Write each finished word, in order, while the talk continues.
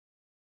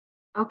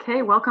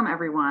Okay, welcome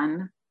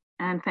everyone,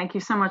 and thank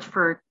you so much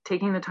for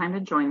taking the time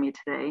to join me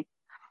today.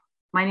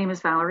 My name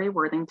is Valerie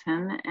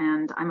Worthington,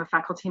 and I'm a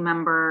faculty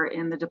member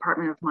in the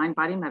Department of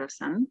Mind-Body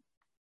Medicine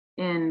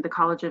in the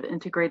College of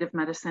Integrative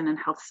Medicine and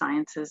Health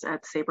Sciences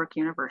at Saybrook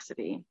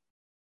University.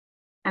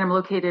 And I'm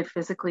located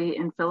physically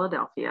in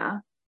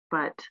Philadelphia,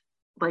 but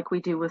like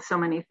we do with so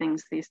many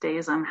things these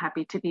days, I'm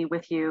happy to be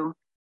with you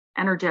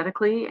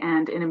energetically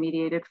and in a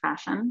mediated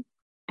fashion.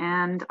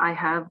 And I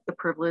have the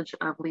privilege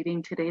of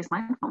leading today's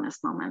mindfulness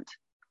moment.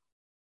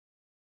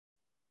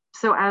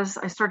 So as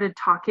I started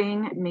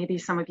talking, maybe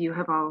some of you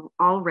have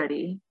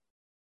already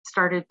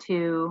started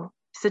to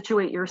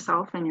situate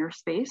yourself in your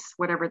space,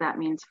 whatever that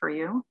means for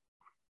you.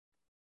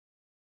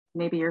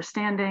 Maybe you're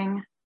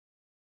standing,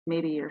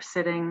 maybe you're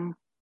sitting,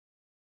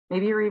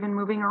 maybe you're even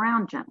moving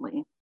around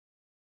gently.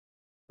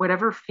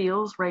 Whatever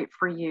feels right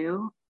for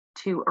you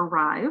to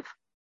arrive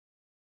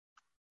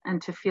and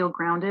to feel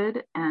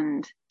grounded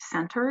and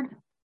centered,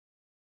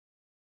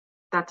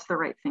 that's the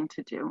right thing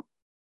to do.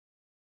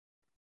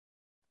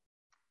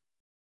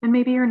 And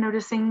maybe you're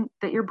noticing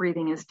that your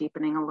breathing is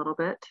deepening a little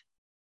bit.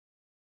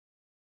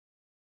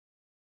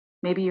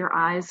 Maybe your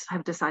eyes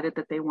have decided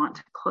that they want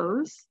to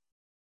close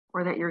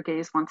or that your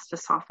gaze wants to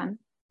soften.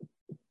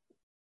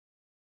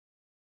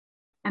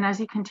 And as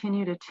you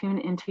continue to tune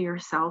into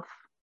yourself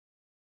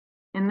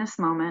in this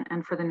moment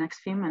and for the next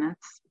few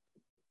minutes,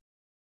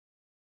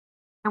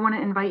 I want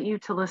to invite you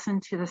to listen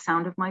to the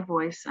sound of my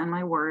voice and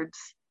my words,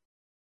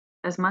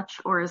 as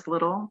much or as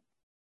little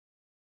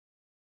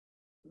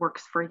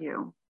works for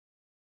you.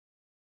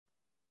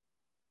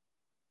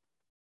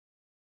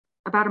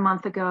 About a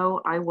month ago,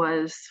 I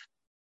was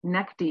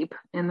neck deep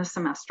in the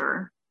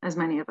semester, as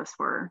many of us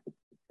were.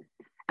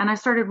 And I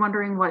started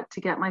wondering what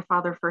to get my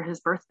father for his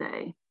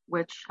birthday,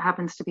 which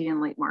happens to be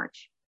in late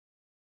March.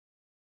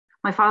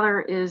 My father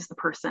is the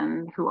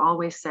person who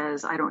always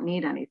says, I don't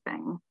need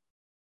anything,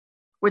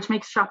 which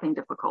makes shopping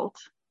difficult.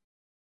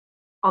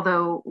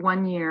 Although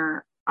one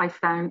year I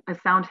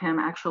found him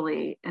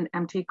actually an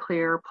empty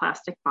clear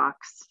plastic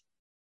box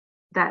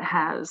that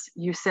has,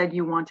 you said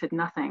you wanted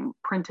nothing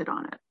printed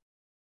on it.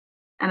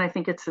 And I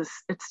think it's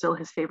still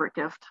his favorite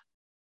gift.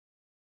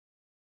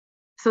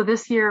 So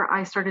this year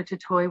I started to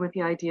toy with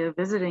the idea of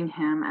visiting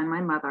him and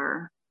my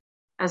mother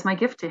as my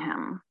gift to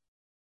him.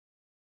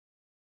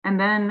 And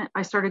then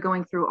I started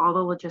going through all the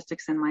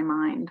logistics in my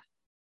mind.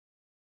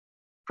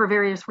 For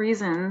various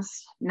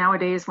reasons,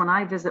 nowadays when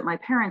I visit my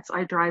parents,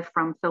 I drive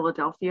from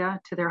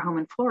Philadelphia to their home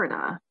in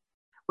Florida,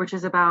 which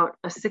is about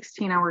a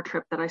 16-hour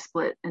trip that I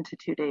split into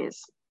 2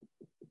 days.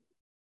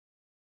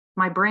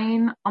 My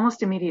brain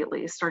almost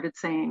immediately started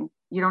saying,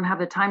 you don't have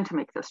the time to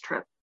make this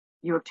trip.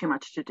 You have too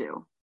much to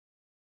do.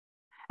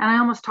 And I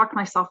almost talked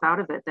myself out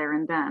of it there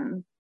and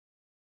then.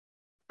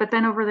 But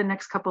then over the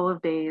next couple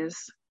of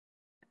days,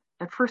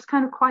 at first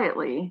kind of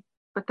quietly,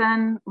 but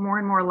then more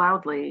and more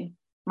loudly,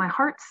 my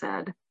heart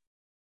said,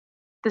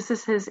 this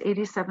is his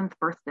 87th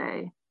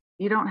birthday.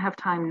 You don't have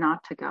time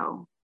not to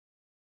go.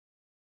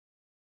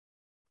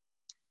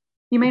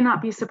 You may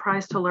not be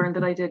surprised to learn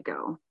that I did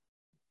go.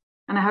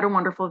 And I had a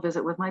wonderful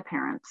visit with my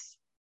parents.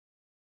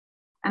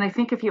 And I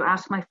think if you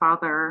asked my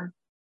father,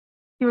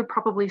 he would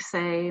probably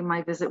say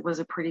my visit was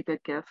a pretty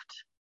good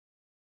gift.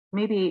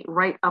 Maybe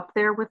right up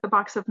there with the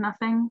box of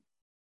nothing,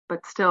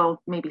 but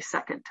still maybe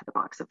second to the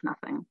box of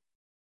nothing.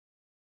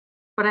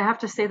 But I have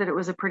to say that it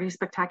was a pretty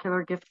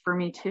spectacular gift for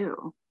me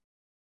too.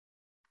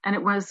 And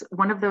it was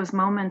one of those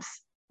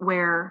moments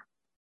where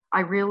I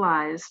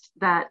realized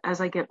that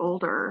as I get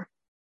older,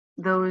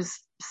 those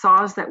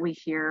saws that we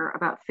hear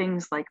about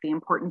things like the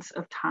importance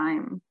of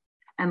time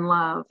and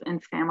love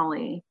and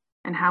family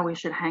and how we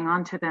should hang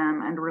on to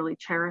them and really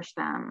cherish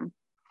them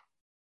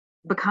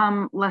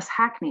become less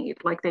hackneyed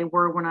like they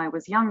were when I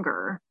was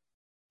younger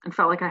and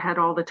felt like I had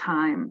all the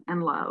time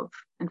and love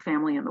and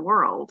family in the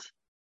world.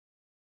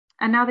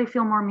 And now they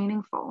feel more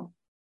meaningful.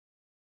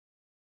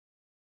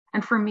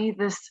 And for me,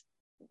 this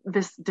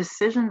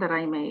decision that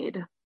I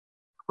made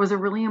was a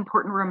really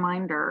important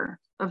reminder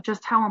of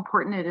just how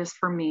important it is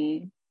for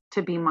me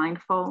to be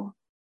mindful,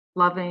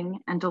 loving,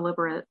 and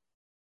deliberate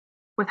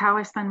with how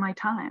I spend my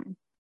time.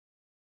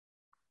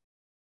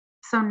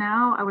 So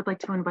now I would like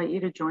to invite you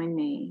to join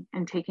me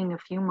in taking a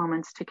few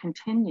moments to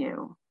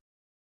continue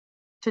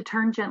to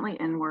turn gently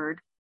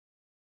inward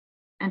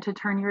and to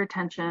turn your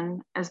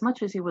attention as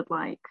much as you would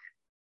like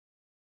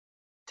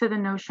to the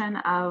notion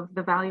of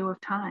the value of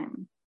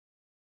time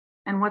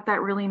and what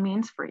that really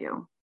means for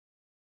you.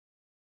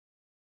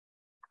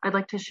 I'd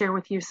like to share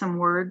with you some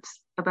words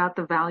about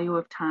the value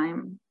of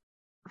time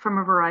from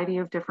a variety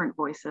of different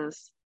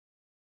voices.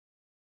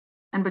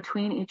 And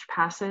between each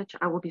passage,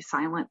 I will be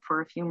silent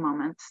for a few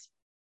moments,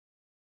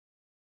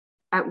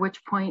 at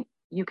which point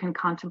you can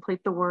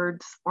contemplate the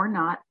words or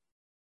not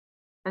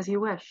as you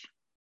wish.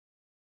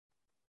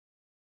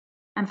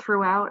 And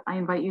throughout, I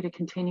invite you to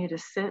continue to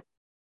sit,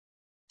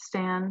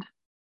 stand,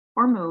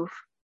 or move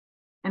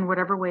in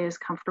whatever way is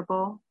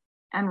comfortable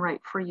and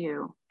right for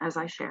you as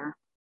I share.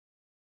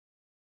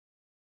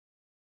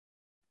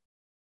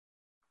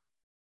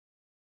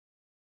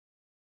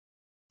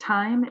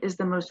 Time is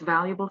the most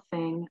valuable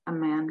thing a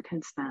man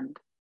can spend.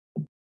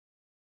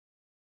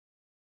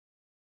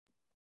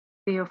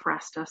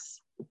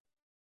 Theophrastus.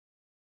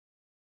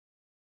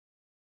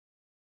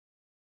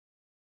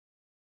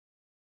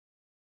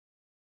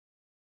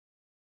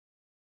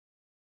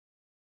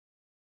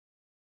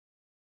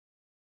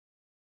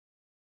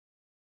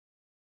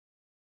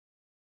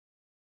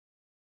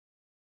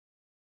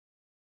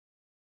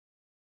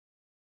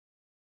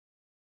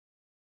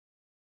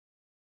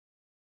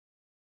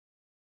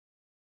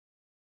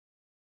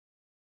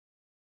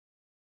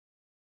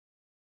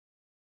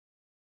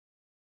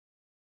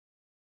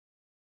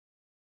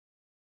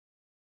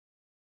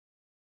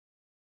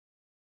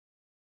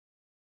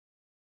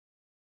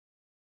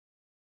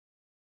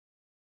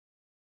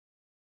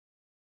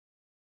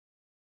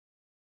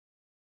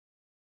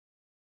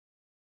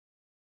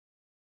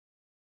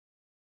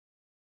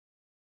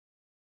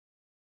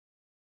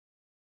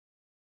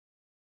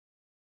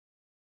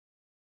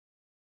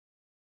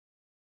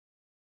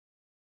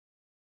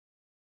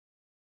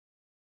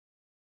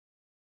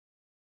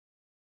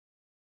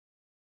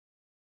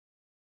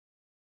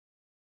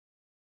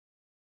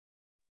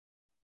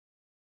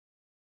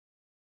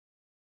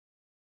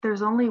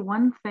 There's only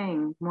one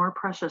thing more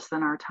precious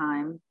than our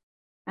time,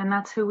 and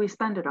that's who we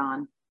spend it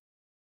on.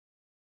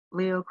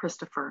 Leo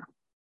Christopher.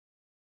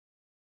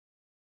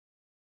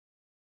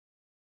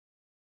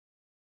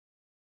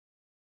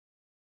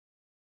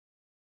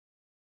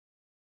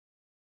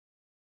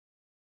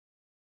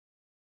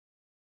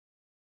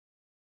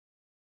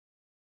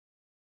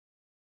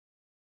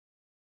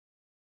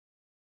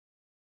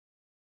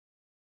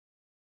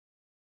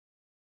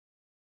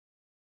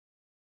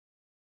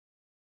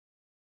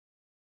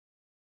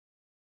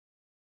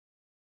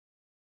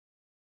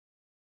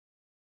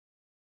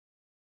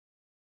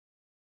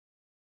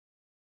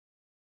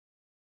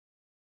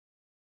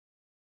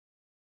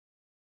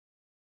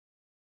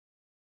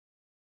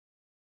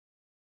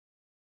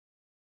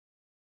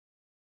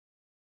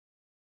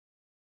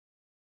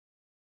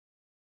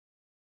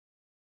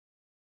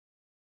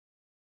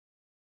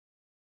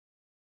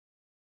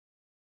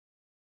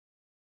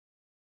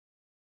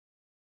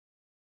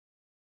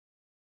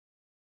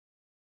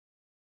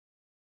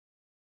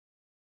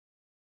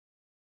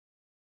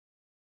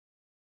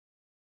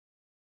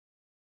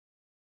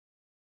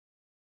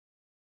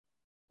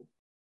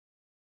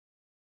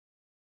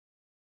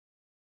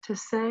 To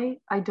say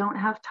I don't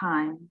have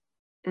time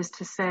is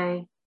to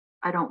say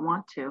I don't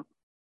want to.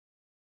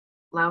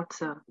 Lao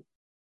Tzu.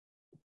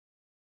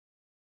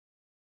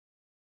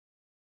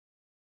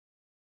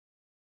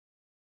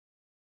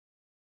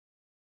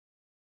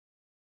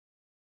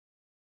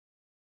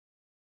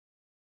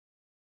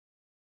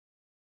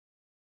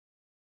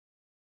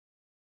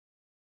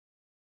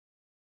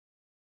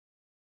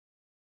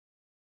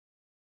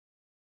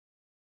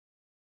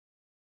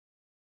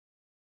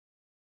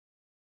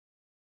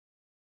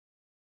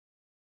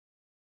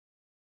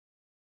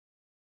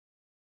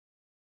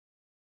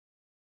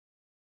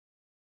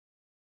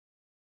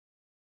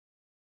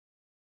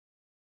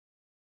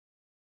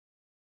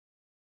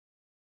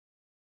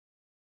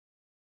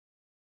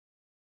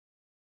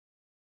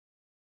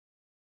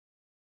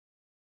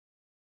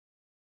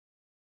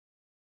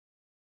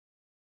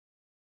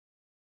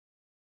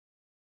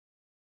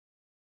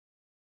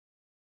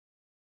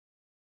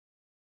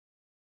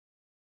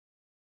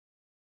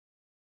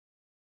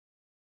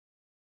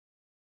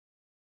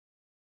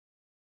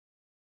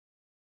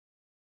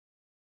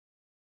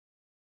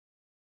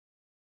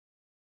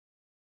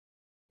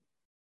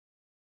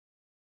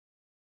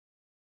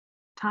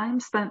 Time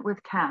spent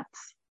with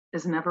cats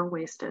is never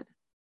wasted.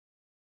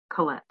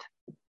 Colette.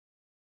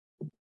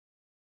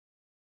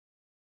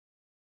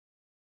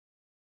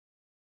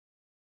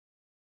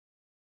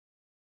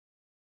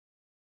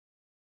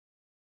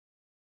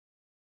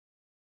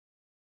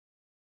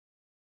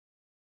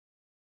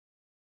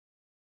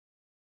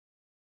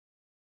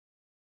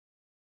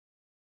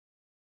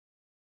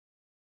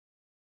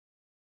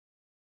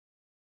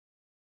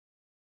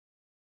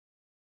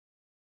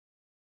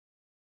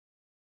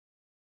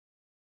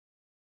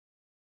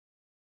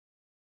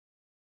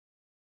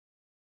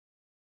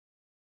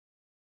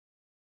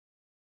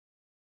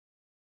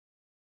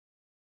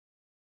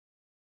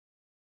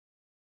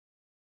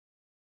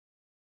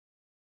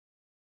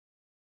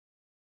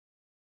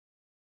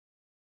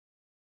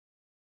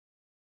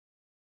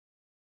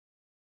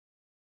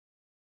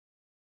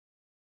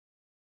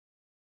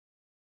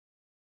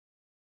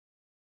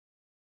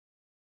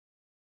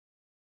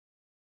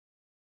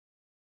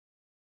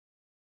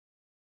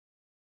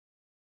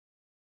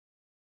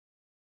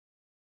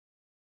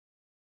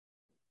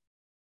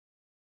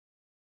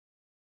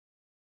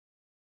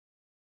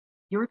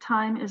 Your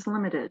time is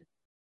limited,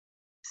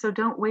 so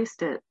don't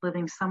waste it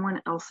living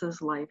someone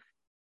else's life.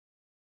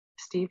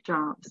 Steve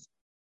Jobs.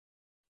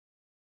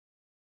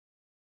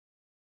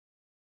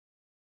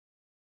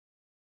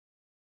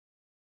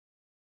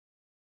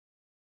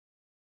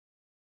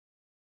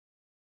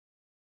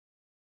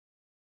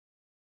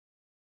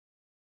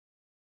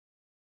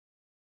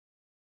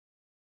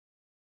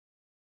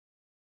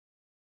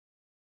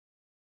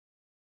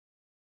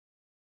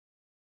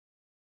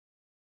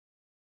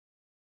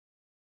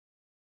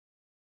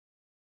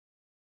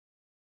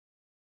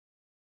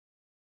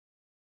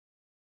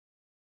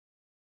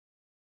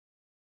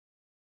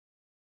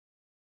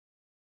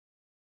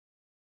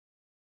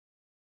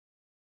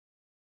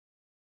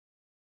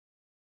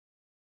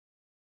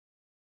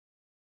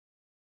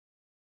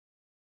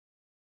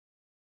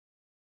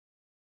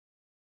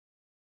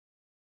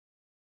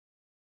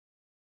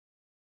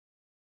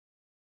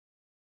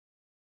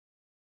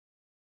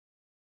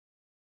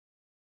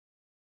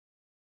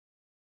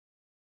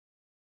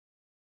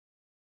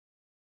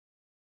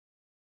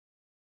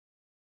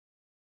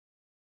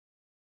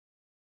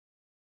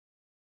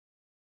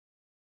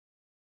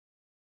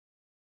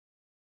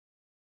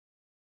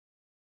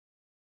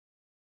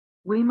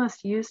 We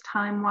must use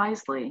time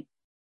wisely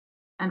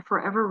and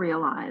forever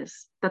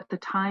realize that the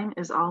time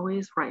is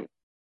always right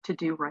to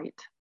do right.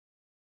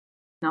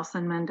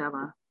 Nelson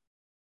Mandela.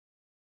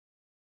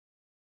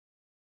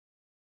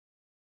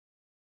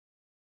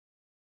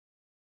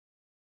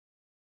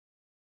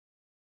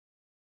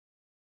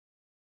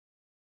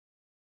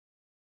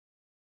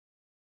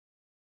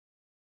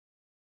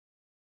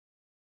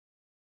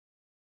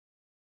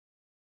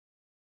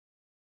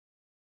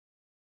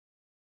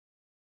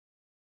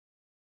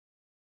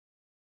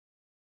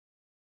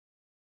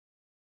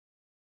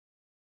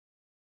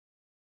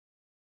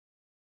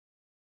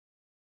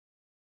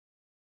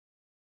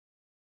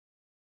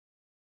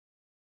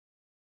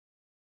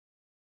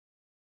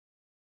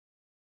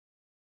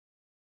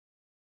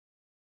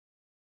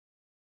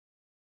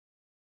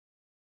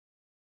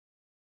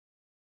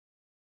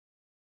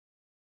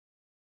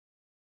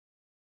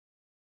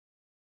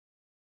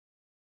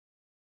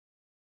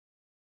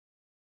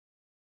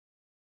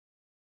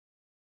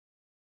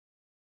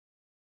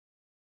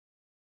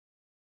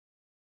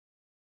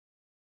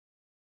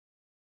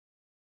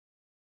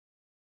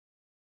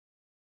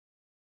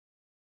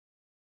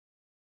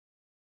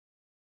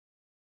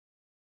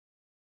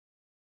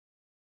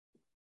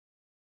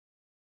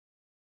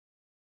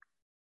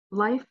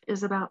 Life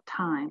is about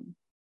time.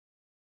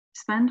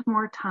 Spend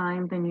more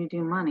time than you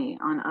do money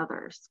on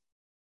others.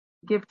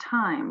 Give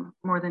time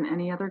more than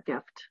any other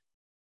gift.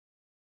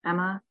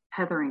 Emma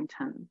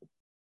Hetherington.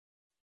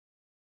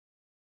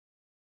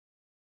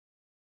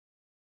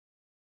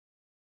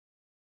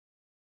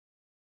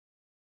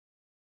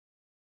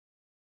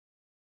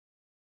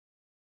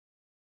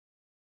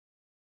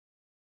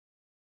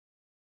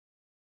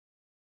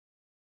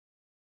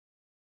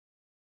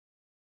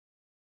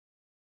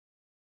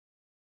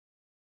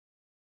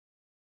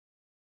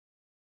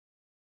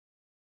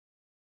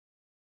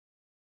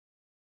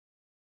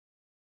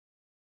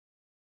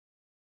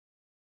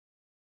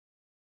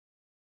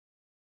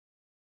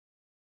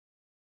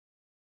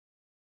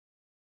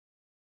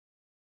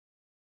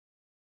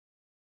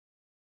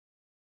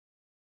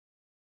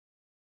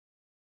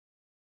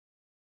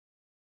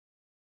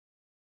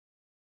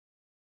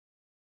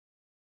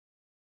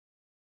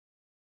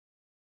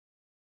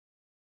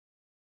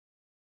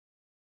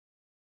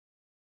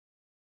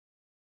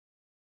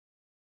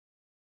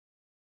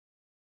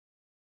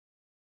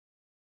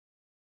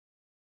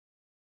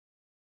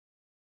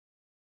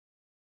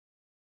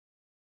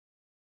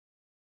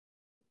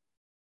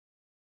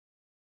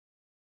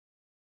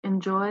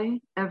 Enjoy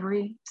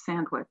every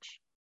sandwich.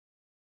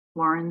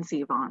 Warren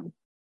Zevon.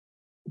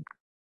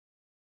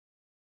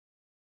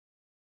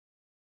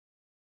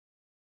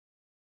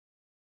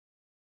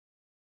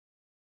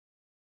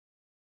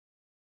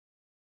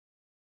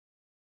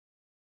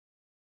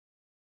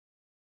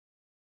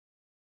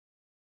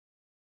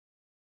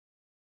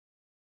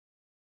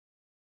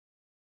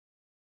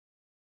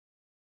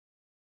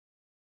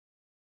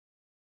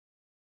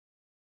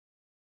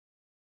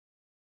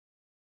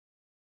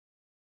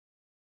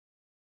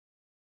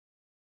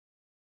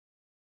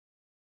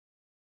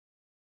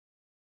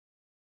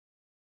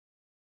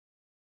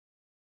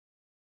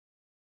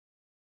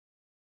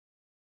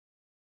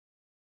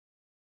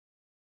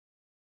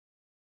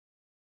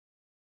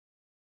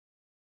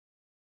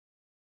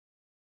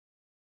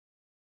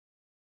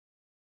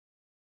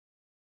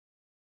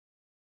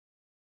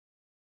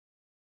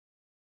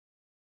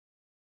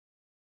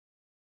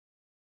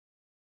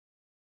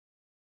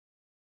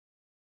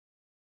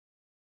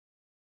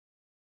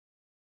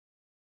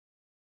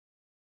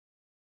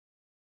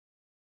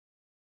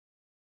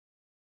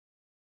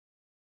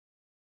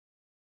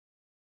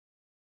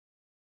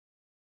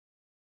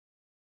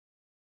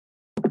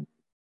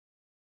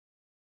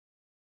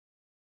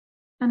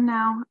 And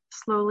now,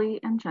 slowly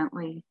and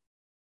gently,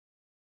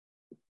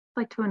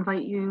 I'd like to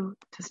invite you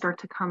to start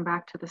to come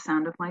back to the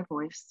sound of my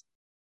voice,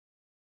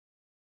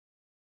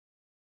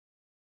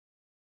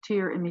 to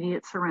your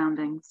immediate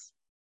surroundings,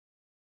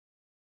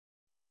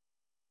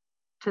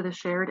 to the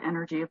shared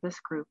energy of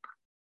this group.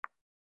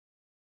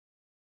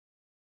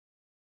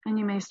 And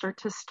you may start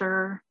to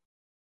stir.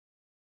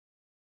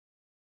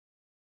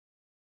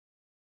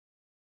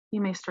 You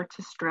may start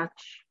to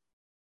stretch.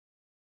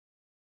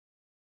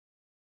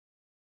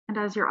 And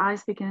as your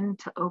eyes begin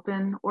to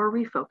open or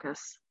refocus,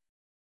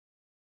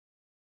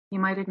 you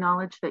might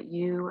acknowledge that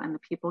you and the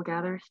people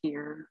gathered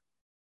here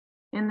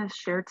in this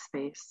shared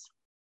space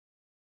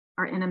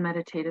are in a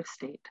meditative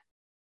state.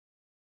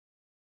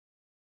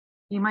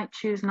 You might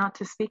choose not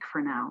to speak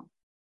for now,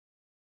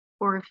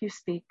 or if you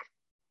speak,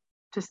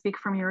 to speak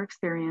from your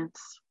experience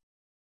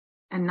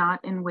and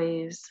not in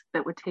ways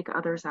that would take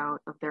others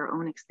out of their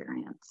own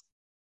experience.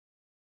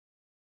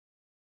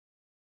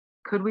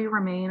 Could we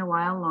remain a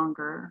while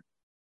longer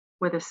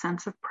with a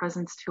sense of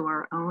presence to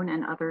our own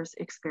and others'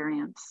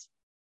 experience?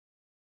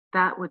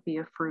 That would be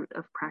a fruit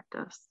of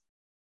practice.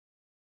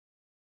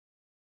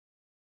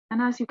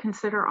 And as you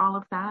consider all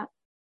of that,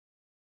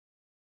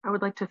 I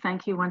would like to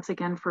thank you once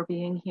again for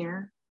being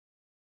here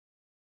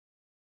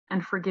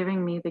and for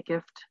giving me the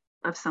gift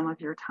of some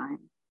of your time.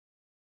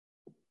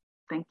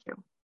 Thank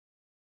you.